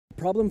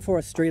problem for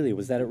Australia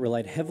was that it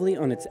relied heavily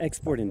on its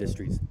export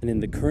industries, and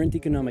in the current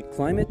economic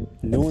climate,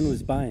 no one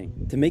was buying.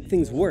 To make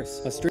things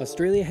worse,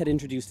 Australia had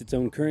introduced its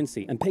own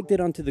currency and pegged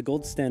it onto the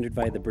gold standard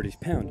via the British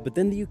pound, but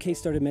then the UK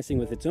started messing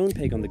with its own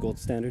peg on the gold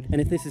standard,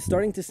 and if this is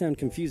starting to sound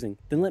confusing,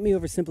 then let me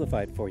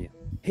oversimplify it for you.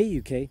 Hey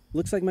UK,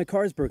 looks like my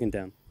car's broken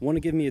down. Want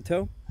to give me a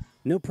tow?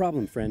 No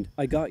problem, friend,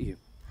 I got you.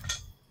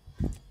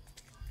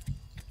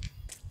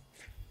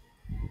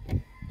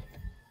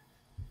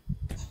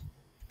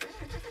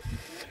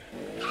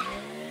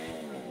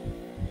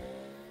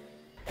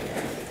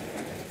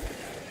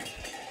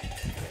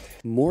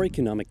 More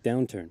economic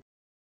downturn.